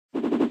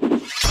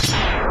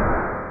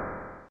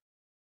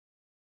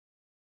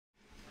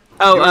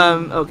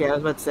Oh, okay, I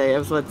was about to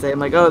say, I'm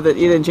like, oh, that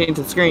you didn't change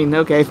the screen,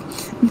 okay.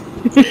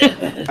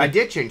 I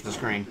did change the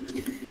screen.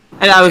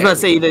 And I was about to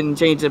say you didn't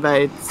change it, but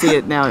I see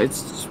it now,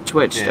 it's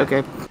switched, Yeah.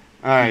 okay.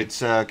 Alright,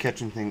 so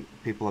catching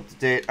people up to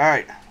date.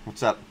 Alright,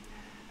 what's up?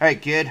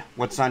 Alright, kid,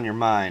 what's on your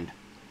mind?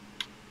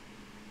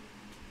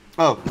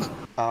 Oh,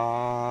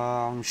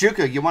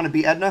 Shuka, you want to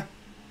be Edna?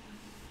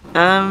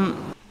 I'd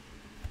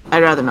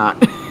rather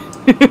not.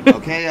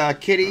 Okay,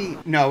 Kitty.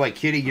 No, wait,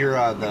 Kitty, you're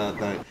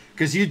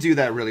because you do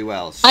that really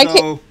well.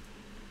 So,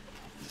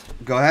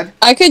 go ahead.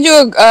 I could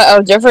do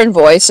a different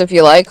voice if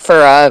you like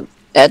for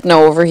Edna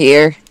over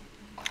here.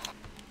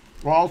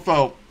 Well,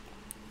 also,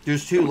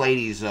 there's two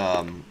ladies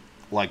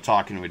like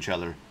talking to each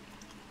other.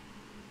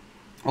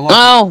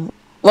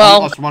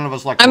 Unless one of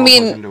us like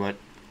into it.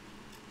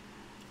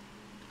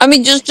 I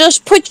mean,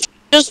 just put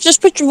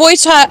your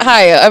voice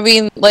higher. I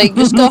mean, like,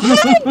 just go,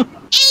 hi,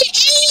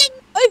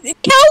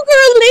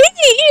 cowgirl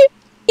lady,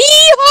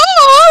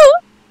 hee-haw.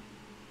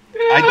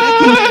 I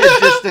think you need to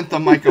distance the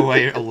mic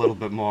away a little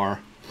bit more.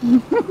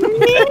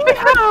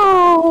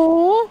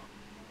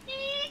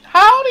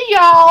 Howdy,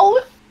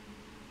 y'all.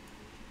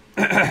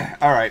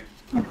 All right.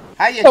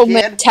 Hiya, So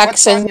kid.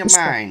 What's on your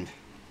mind?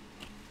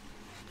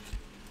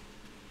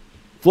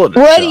 What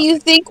do you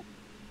think?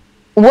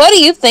 What do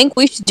you think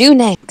we should do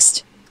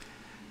next?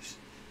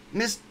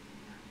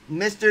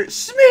 Mr.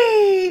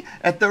 Smee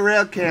at the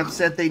rail camp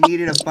said they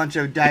needed a bunch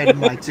of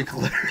dynamite to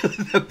clear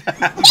the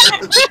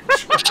bathroom.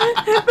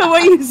 The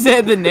way you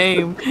said the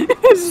name.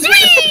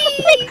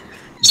 Smee!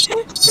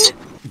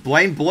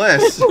 Blame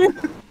Bliss.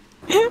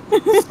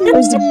 It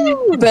was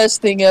the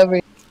best thing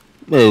ever.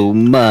 Oh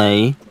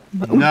my.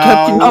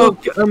 No.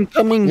 I'm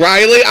coming.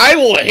 Riley, I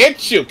will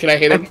hit you. Can I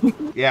hit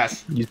him?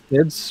 Yes. You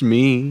said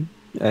Smee.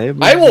 I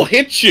will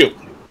hit you.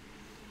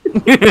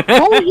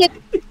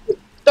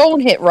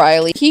 Don't hit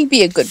Riley. He'd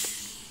be a good.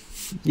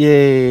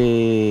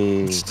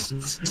 Yay.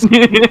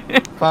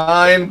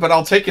 Fine, but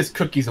I'll take his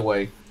cookies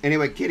away.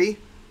 Anyway, Kitty.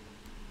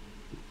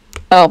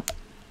 Oh.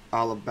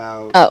 All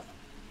about. Oh.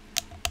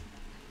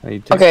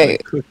 Okay.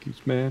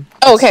 Cookies, man.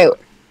 Okay.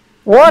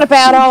 What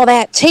about all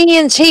that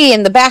TNT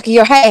in the back of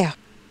your hair?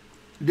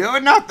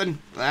 Doing nothing.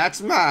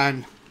 That's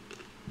mine.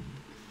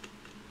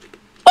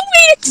 Oh,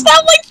 it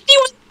sounded like she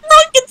was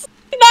drunk and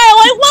senile.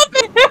 I love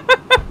it.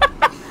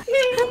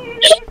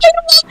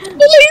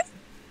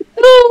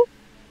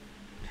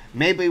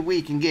 Maybe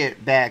we can get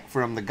it back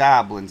from the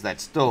goblins that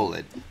stole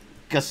it.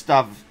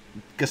 Gustavson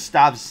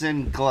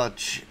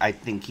Glutch, I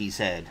think he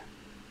said.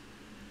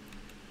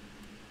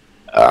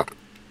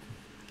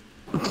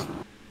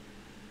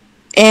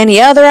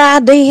 Any other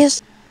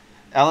ideas?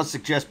 Ella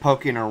suggests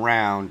poking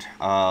around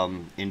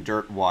in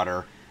dirt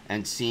water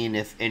and seeing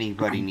if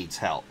anybody needs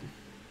help.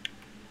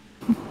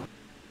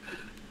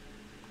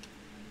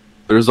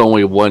 There's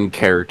only one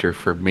character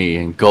for me,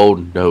 and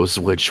Golden knows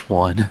which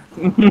one.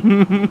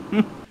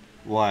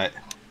 What?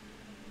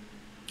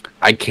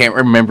 I can't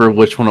remember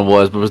which one it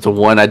was, but it was the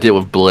one I did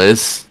with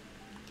Bliss.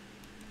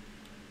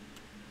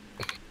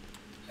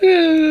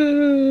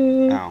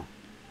 Oh.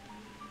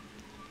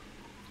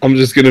 I'm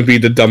just gonna be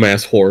the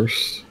dumbass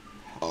horse.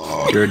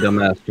 You're a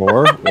dumbass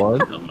horse?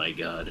 What? Oh my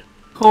god.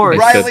 Horse.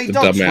 Riley,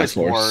 don't dumbass twist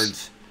horse.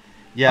 words.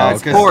 Yeah,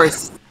 it's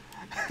horse.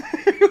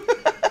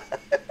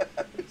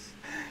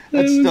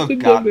 That still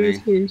got me.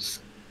 Horse.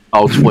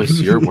 I'll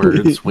twist your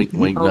words. Wink,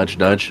 wink, nudge,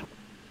 nudge.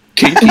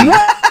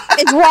 What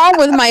is wrong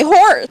with my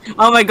horse?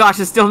 Oh my gosh,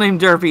 it's still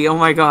named Derpy. Oh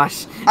my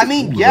gosh. I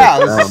mean, yeah,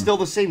 this is still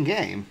the same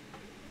game.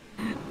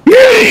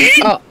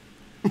 Oh.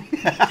 Like,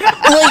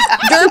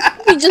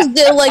 Derpy just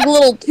did like a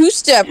little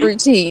two-step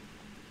routine.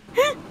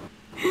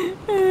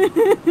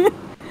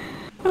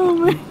 Oh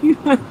my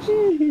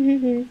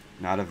gosh.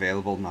 Not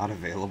available, not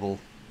available.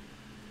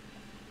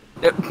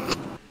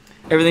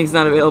 Everything's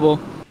not available.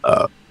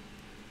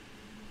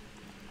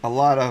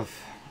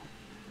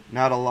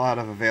 Not a lot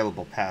of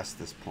available past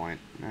this point.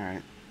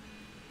 Alright.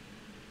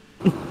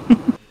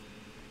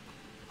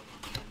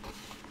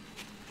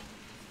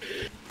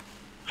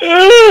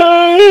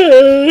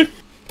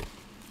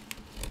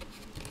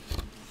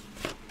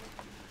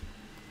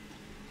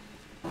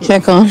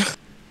 Check on.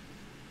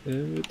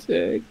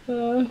 Take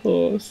my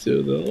horse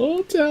to the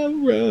old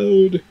town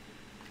road.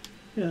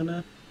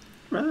 Gonna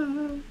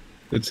ride.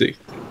 Let's see.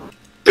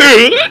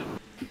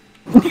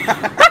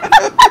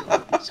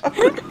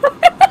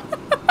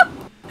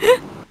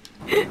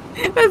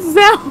 That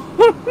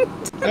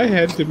sound. I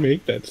had to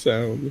make that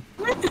sound.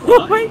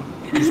 Oh my.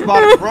 You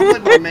spotted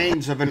crumbling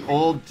remains of an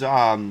old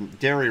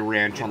dairy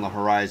ranch on the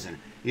horizon.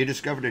 You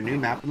discovered a new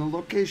map on the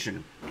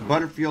location.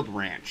 Butterfield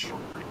Ranch.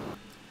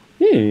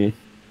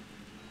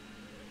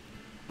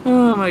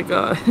 Oh my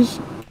gosh.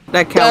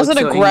 That cow That's looks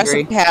an so aggressive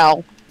angry.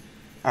 cow.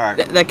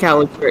 Alright. That cow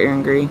looks very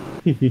angry.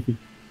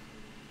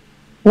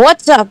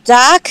 What's up,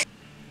 Doc?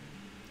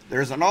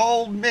 There's an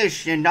old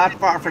mission not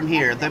far from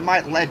here that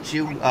might let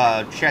you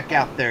check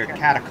out their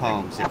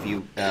catacombs if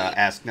you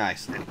ask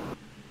nicely.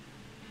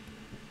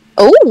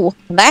 Oh,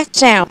 that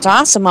sounds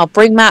awesome. I'll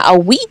bring my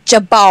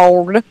Ouija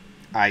board.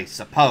 I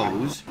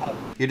suppose.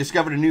 You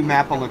discovered a new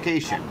map on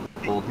location.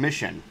 Old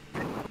mission.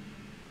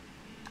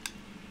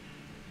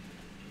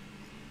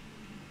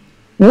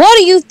 What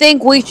do you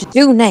think we should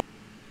do next?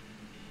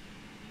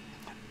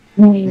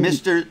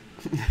 Mr.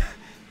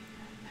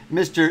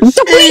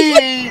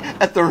 C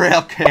at the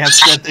rail camp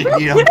said they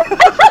need a...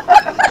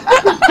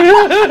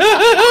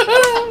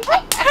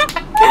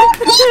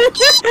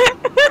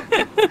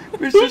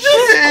 Mr.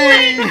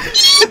 C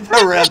at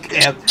the rail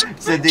camp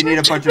said they need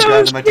a bunch of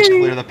dynamite to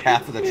clear the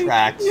path of the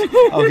tracks.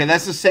 Okay,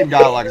 that's the same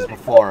dialogue as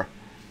before.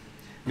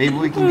 Maybe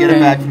we can get it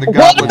back from the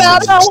What goblins.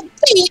 about old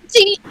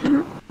TNT?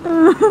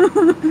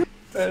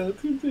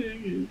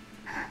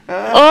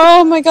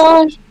 Oh my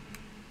gosh.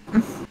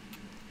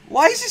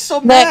 Why is he so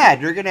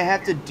mad? You're gonna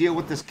have to deal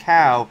with this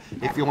cow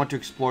if you want to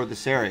explore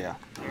this area.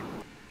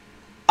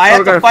 I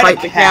have to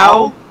fight a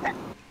cow?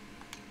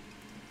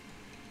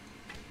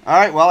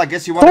 Alright, well, I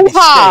guess you want to be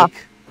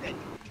steak.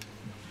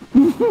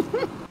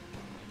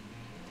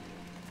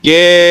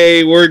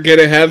 Yay, we're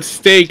gonna have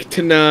steak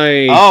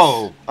tonight.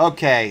 Oh,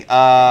 okay.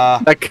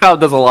 That cow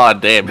does a lot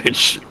of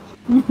damage.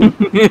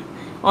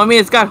 Well, I mean,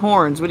 it's got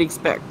horns. What do you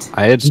expect?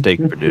 I had steak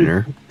for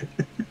dinner.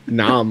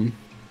 Nom.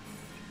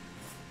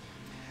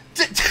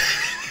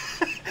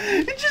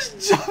 It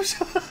just jumps.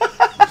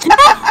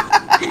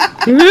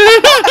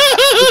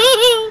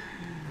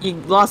 You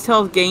lost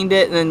health, gained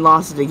it, and then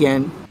lost it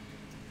again.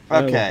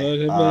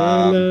 Okay.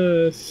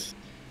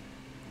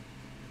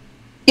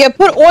 Yeah,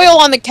 put oil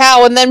on the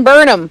cow and then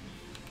burn him.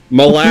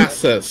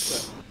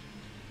 Molasses.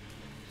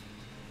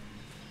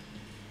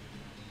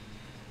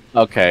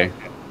 Okay.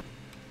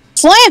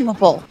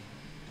 Flammable.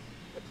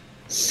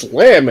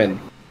 Slamming.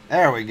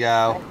 There we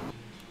go.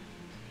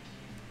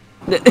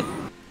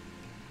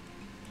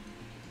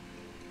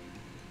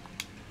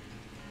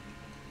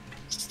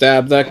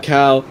 Stab that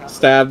cow.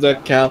 Stab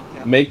that cow.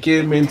 Make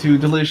him into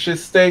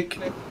delicious steak.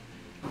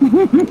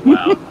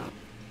 Wow.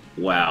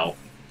 Wow.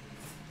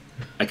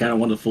 I kind of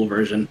want the full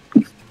version.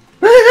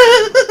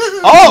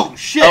 Oh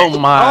shit! Oh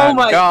my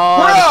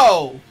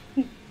god.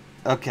 Bro!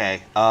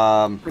 Okay,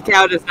 The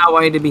cow does not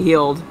want you to be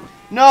healed.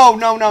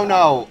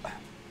 No.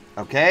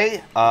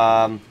 Okay,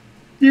 Yeah.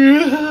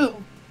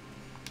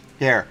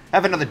 here,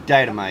 have another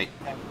dynamite.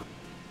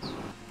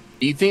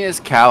 Do you think this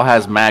cow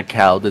has mad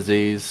cow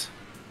disease?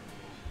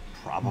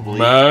 Probably.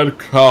 Mad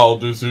cow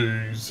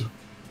disease.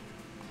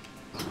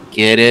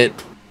 Get it?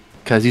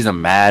 Because he's a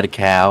mad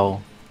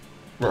cow.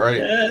 Right.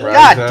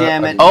 God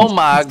damn it. Oh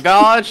my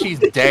god, she's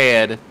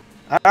dead.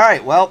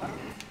 Alright, well.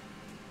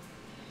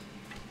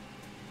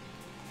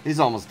 He's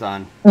almost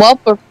done. Well,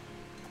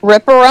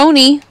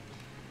 ripperoni.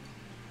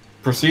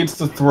 Proceeds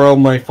to throw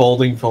my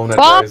folding phone at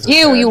Fuck Rise's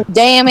you, head. you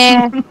damn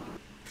ass.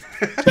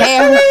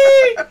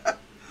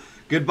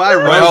 Goodbye,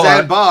 hold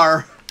Roseanne on.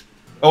 Barr.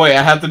 Oh wait,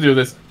 I have to do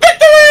this.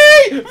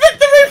 Victory!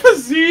 Victory for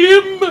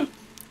Zim!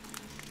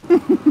 Oh,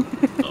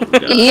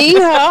 God.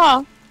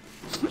 Yeah.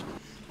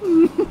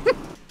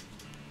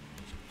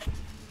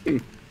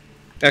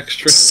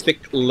 Extra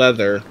thick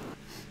leather.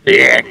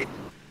 That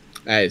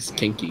is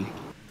kinky.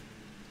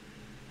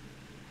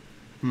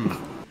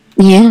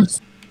 Yes.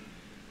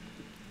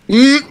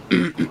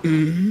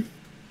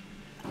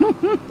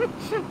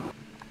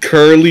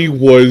 Curly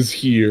was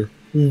here.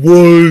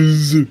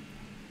 Was.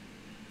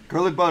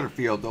 Curly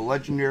Butterfield, the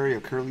legendary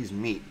of Curly's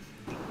meat.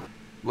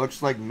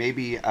 Looks like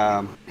maybe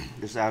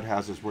this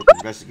outhouse is worth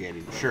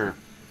investigating. Sure.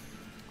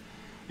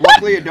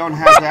 Luckily, you don't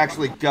have to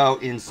actually go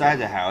inside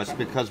the house,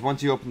 because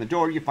once you open the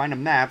door, you find a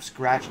map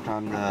scratched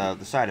on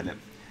the side of it.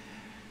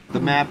 The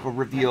map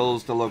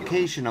reveals the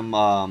location of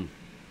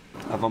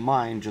a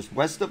mine just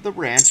west of the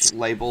ranch,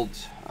 labeled...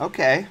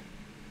 Okay.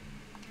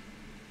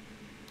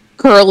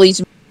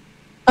 Curly's.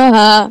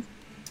 Oh.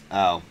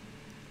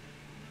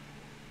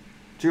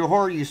 To your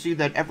horror, you see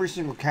that every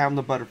single cow in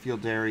the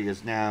Butterfield area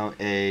is now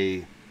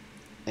an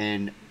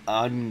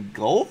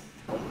ungulf?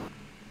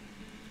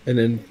 An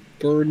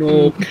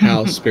infernal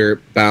cow spirit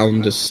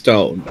bound to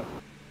stone.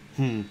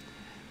 They're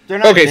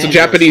not Okay, so dangerous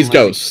Japanese unless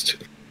ghost.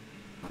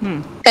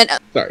 And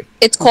Sorry.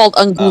 it's called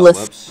Oh, Ungulith.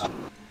 whoops.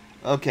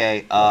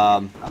 Okay,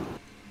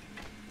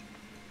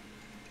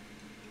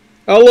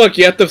 Oh look,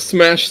 you have to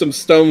smash some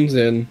stones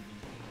in.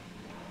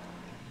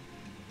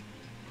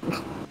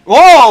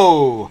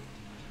 Whoa!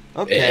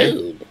 Okay.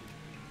 Ew.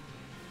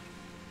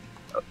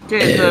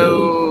 Okay,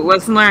 so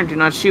lesson learned: do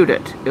not shoot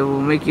it. It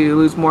will make you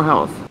lose more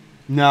health.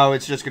 No,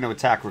 it's just going to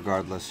attack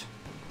regardless.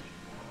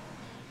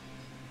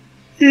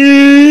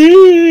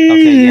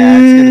 Okay, yeah,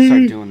 it's going to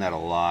start doing that a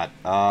lot.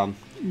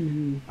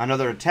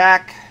 Another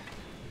attack.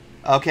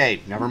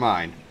 Okay, never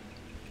mind.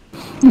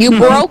 You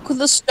broke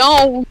the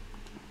stone.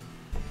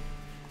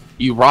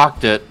 You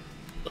rocked it.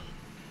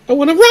 I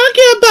wanna rock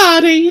your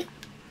body!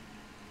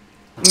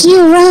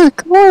 You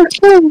rock.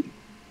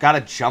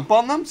 Gotta jump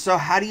on them? So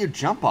how do you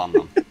jump on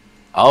them?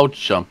 I'll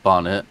jump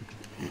on it.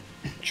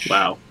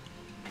 Wow.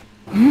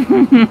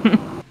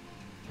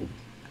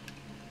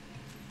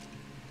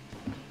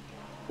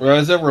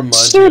 Whereas it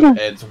reminds me of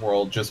Ed's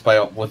World just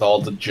with all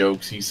the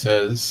jokes he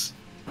says.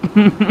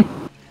 You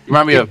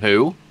remind me of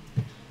who?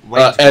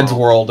 Wayne's Ed's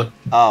World. World.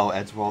 Oh,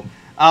 Ed's World.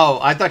 Oh,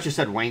 I thought you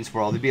said Wayne's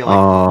World. It'd be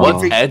like,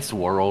 What's Ed's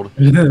World?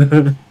 Wait,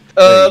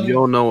 you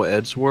don't know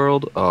Ed's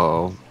World?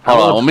 Oh. Hold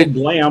on, let me...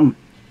 Blam.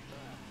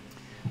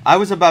 I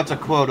was about to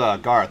quote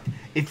Garth.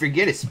 If you're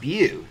gonna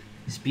spew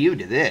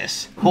to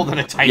this. Holding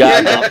a tiny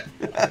Yeah,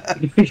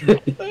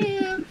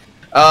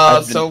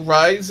 So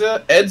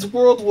Ryza, Ed's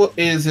World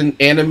is an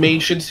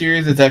animation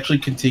series that's actually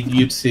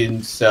continued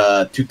since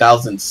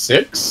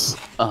 2006.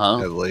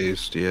 At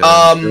least,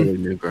 yeah. Really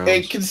new grounds.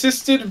 It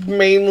consisted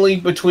mainly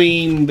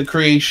between the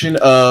creation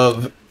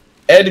of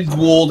Ed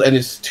Gould and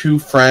his two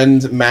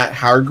friends, Matt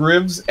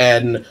Hargreaves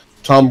and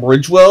Tom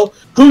Ridgewell,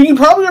 who you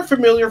probably are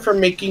familiar from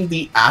making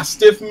the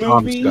Astiff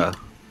movie. Tomska.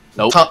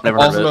 Nope, never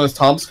heard Also of known it. as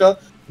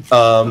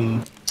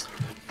Tomska.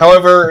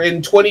 However,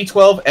 in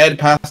 2012, Ed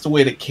passed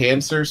away to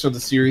cancer, so the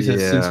series has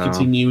since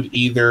continued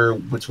either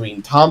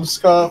between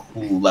Tomska,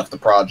 who left the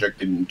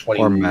project in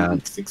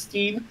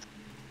 2016,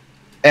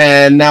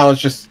 and now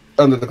it's just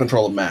under the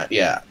control of Matt,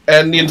 yeah.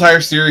 And the entire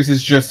series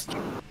is just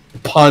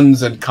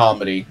puns and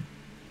comedy.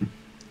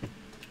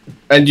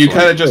 And you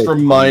kind of just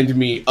remind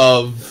me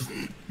of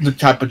the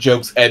type of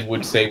jokes Ed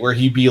would say, where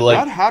he'd be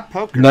like, hot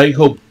poker. Night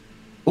Hope.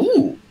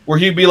 Ooh. Where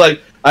he'd be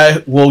like,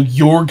 well,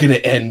 you're gonna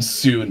end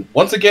soon.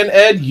 Once again,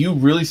 Ed, you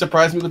really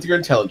surprised me with your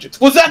intelligence.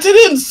 Was that an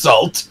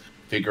insult?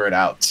 Figure it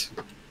out.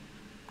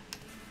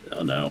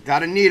 Oh no.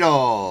 Got a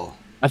needle.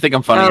 I think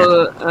I'm funnier.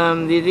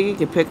 Do you think you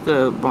could pick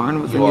the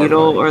barn with the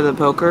needle or the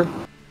poker?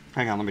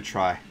 Hang on, let me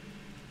try.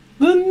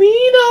 The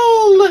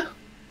needle!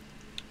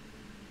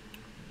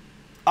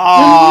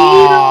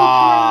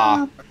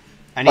 Ah!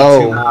 I need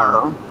two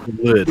more.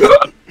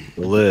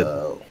 The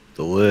lid.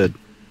 The lid.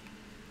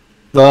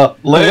 The lid.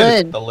 The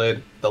lid. The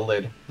lid. The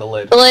lid. The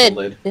lid. The lid. The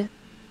lid.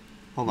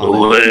 Hold The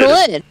on. lid. The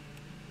lid.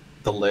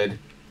 The lid.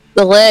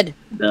 The lid.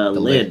 The The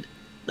lid.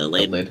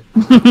 lid.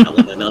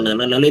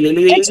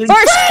 It's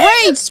first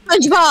grade,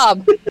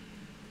 SpongeBob.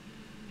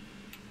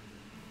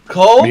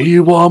 Cole? Me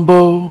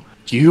wombo,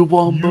 you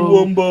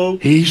wombo,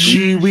 he,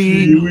 she,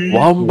 we,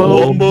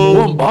 wombo,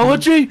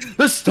 wombology,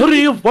 the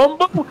study of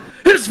wombo.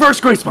 It's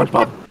first grade,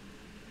 SpongeBob.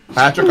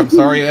 Patrick, I'm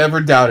sorry I ever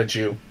doubted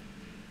you.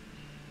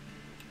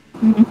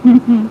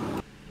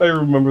 I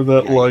remember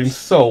that line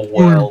so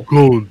well.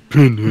 Calling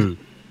Pinhead.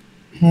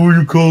 Who are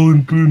you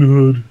calling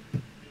Pinhead?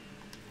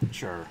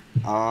 Sure.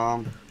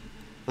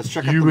 Let's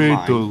check out You the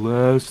ain't the mine.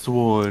 last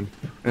one,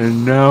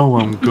 and now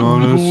I'm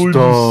gonna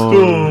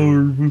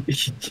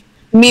starve.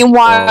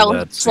 Meanwhile, Oh,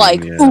 that it's scene,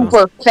 like yeah.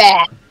 uber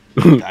fat.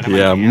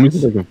 Yeah, let me see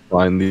if I can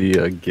find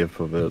the gif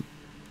of it.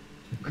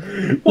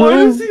 Why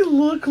does he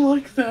look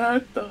like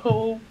that,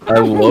 though? I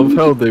love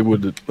how they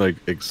would like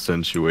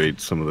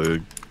accentuate some of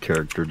the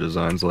character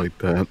designs like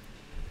that.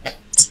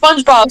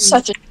 SpongeBob's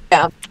such a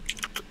champ.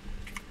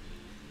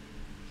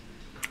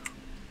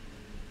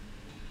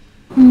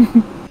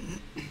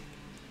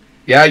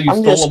 Yeah, you I'm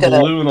stole just a gonna-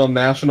 balloon on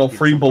National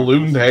Free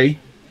Balloon Day.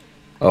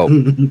 Oh.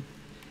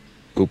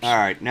 Oops.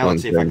 Alright, now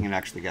let's see if I One thing. can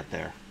actually get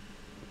there.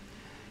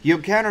 You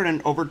encountered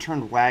an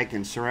overturned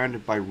wagon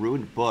surrounded by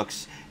ruined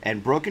books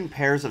and broken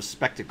pairs of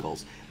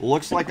spectacles. It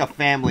looks like a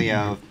family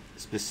of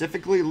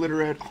specifically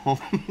literate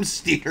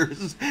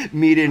homesteaders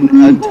meet an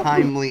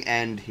untimely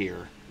end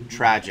here.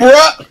 Tragic.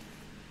 Bruh!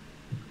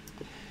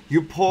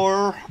 You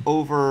pour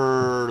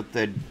over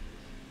the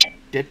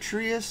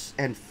detritus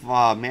and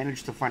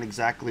manage to find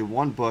exactly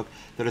one book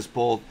that is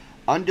both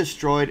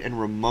undestroyed and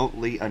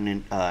remotely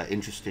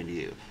interesting to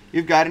you.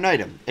 You've got an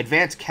item.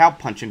 Advanced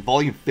Cowpunch in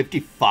volume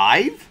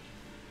 55?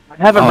 I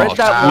haven't read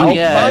that one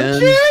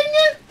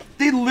yet.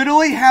 They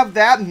literally have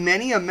that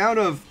many amount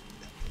of...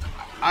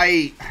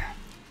 You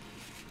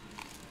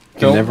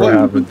Don't never put-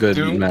 have a good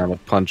don't- amount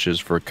of punches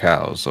for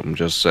cows, I'm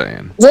just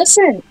saying.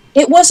 Listen,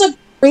 it was a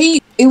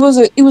great. It was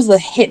a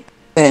hit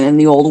then in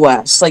the Old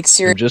West. Like I'm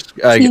seriously, just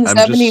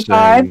 1975?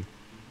 saying,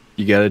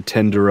 you gotta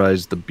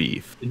tenderize the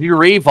beef. Did you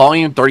read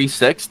volume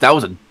 36? That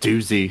was a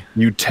doozy.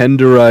 You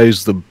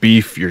tenderize the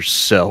beef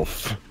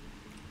yourself.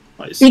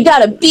 you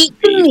gotta beat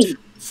your meat.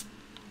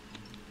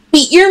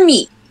 Beat your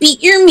meat.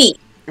 Beat your meat.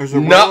 There's a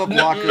No, row of no,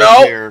 lockers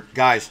no. here.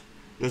 Guys,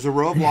 there's a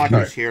row of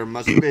lockers here.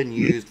 Must have been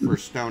used for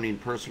stoning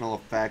personal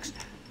effects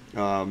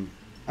of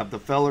the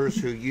fellers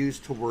who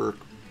used to work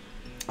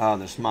on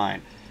this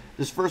mine.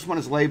 This first one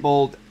is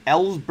labeled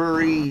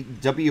Ellsbury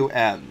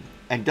WM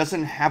and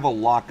doesn't have a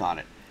lock on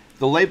it.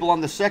 The label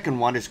on the second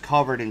one is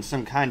covered in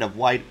some kind of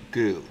white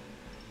goo.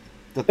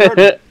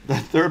 The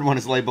third one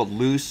is labeled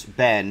Loose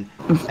Ben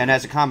and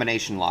has a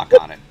combination lock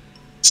on it.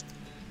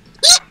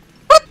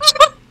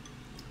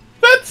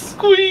 That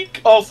squeak!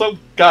 Also,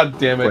 god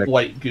damn it, Quick.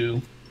 white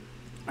goo.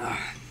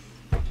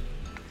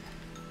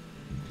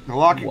 The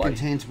locker What?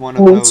 contains one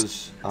of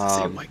those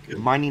my God.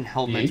 mining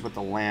helmets Yeah. with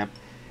a lamp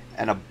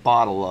and a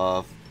bottle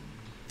of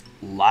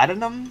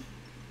laudanum.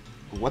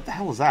 What the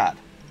hell is that?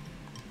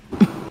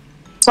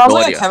 Sounds No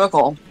like idea. a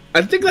chemical.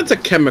 I think that's a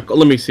chemical.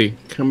 Let me see.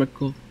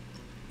 Chemical.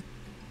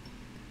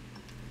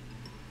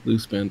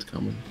 Loose band's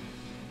coming.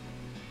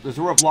 There's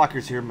a row of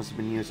lockers here. Must have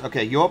been used.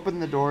 Okay, you open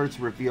the door. It's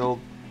revealed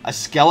A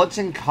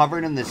skeleton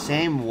covered in the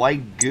same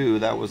white goo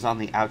that was on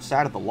the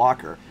outside of the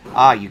locker.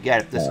 Ah, you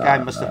get it. This guy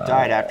must have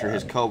died after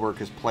his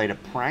coworkers played a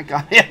prank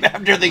on him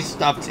after they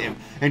stuffed him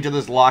into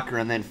this locker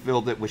and then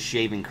filled it with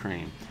shaving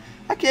cream.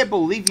 I can't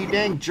believe you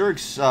dang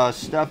jerks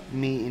stuffed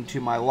me into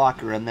my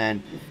locker and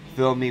then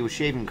filled me with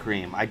shaving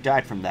cream. I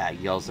died from that,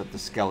 yells at the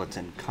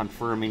skeleton,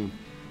 confirming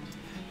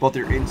both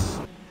your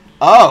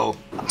Oh!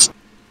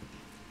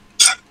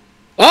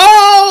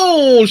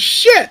 Oh,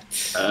 shit!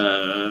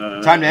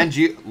 Time to end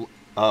you...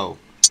 Oh.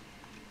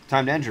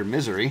 Time to end your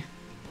misery.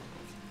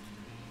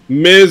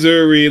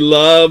 Misery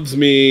loves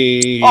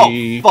me.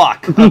 Oh,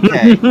 fuck.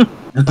 Okay.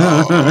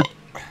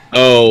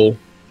 Oh.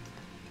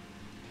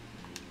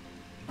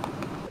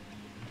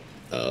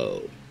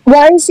 Oh.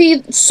 Why is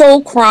he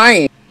so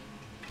crying?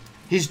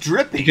 He's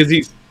dripping.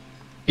 Because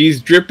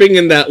he's dripping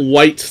in that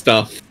white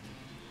stuff.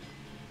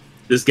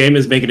 This game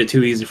is making it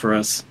too easy for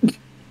us.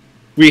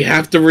 We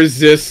have to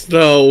resist,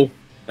 though.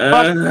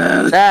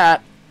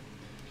 That.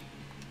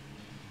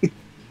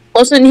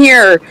 Listen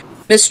here,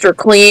 Mr.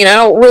 Clean. I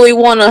don't really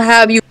want to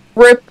have you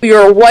rip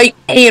your white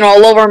paint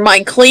all over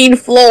my clean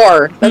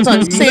floor. That's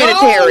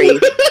unsanitary.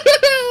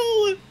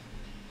 No!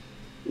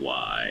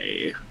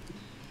 Why?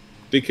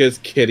 Because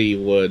Kitty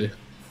would.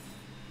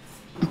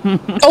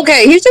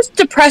 Okay, he's just a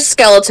depressed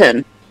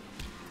skeleton.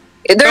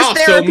 There's Oh,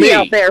 so therapy me.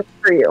 out there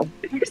for you.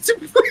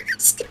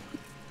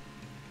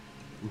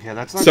 Yeah,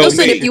 that's not So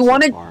Listen, me. if you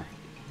wanted,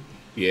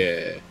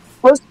 Yeah.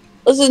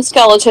 listen,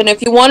 skeleton.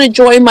 If you want to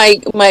join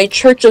my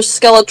Church of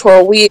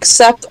Skeletor, we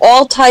accept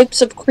all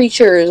types of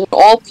creatures, and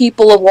all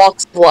people of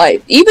walks of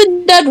life,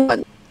 even dead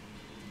ones.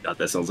 God,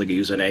 that sounds like a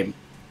username.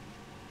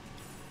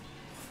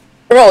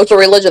 No, it's a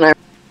religion.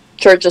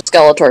 Church of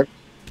Skeletor.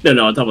 No,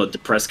 I'm talking about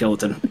depressed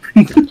skeleton.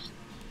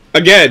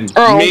 Again,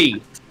 Oh.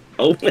 me.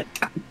 Oh my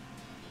god.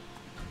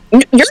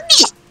 You're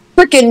not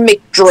freaking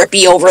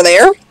McDrippy over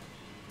there.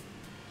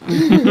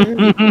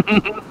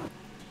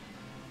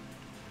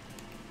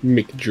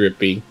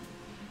 McDrippy.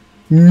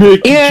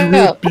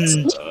 Yeah.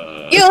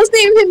 Yeah, let's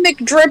name him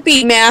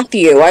McDrippy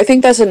Matthew. I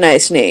think that's a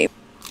nice name.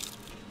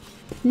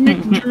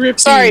 McDrippy.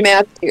 Sorry,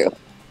 Matthew.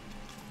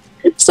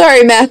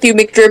 Sorry, Matthew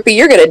McDrippy.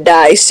 You're gonna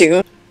die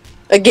soon.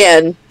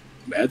 Again.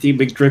 Matthew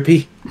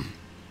McDrippy.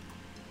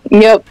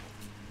 Yep.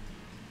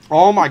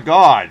 Oh my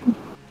god.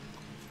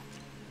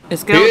 A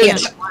skeleton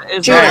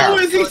is How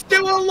is he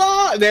still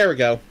alive? There we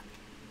go.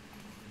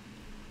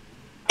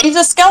 He's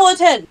a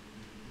skeleton.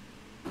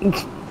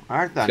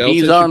 Alright then. Skeleton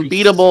He's should be-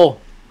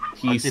 unbeatable.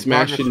 He's Active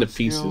smashed progress into of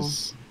skill.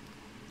 pieces.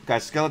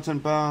 Got skeleton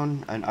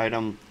bone, an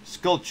item,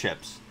 skull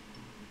chips.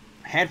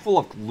 A handful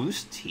of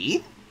loose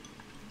teeth?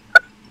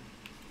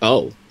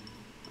 Oh.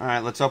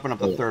 Alright, let's open up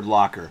the third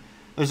locker.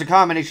 There's a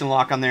combination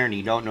lock on there and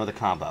you don't know the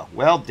combo.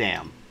 Well,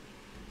 damn.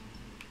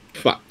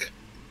 Fuck.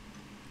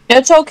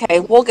 It's okay.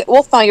 We'll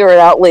figure it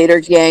out later,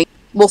 gang.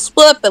 We'll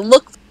split up and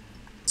look.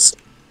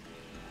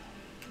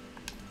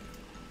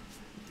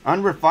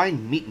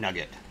 Unrefined meat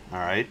nugget.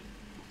 Alright.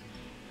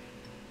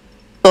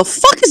 The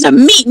fuck is a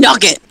meat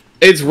nugget?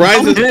 It's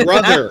Ryza's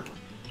brother.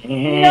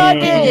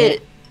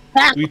 Nugget.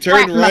 We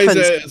turned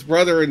Ryza's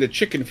brother into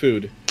chicken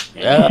food.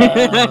 Meat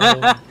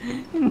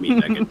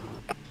nugget.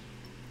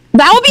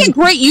 That would be a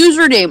great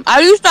username.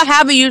 I used to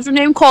have a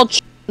username called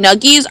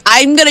Nuggies.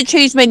 I'm gonna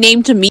change my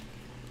name to Meat.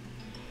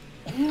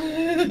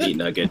 Meat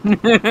nugget.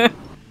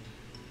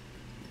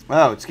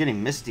 Oh, it's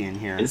getting misty in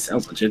here. It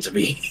sounds legit to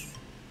me.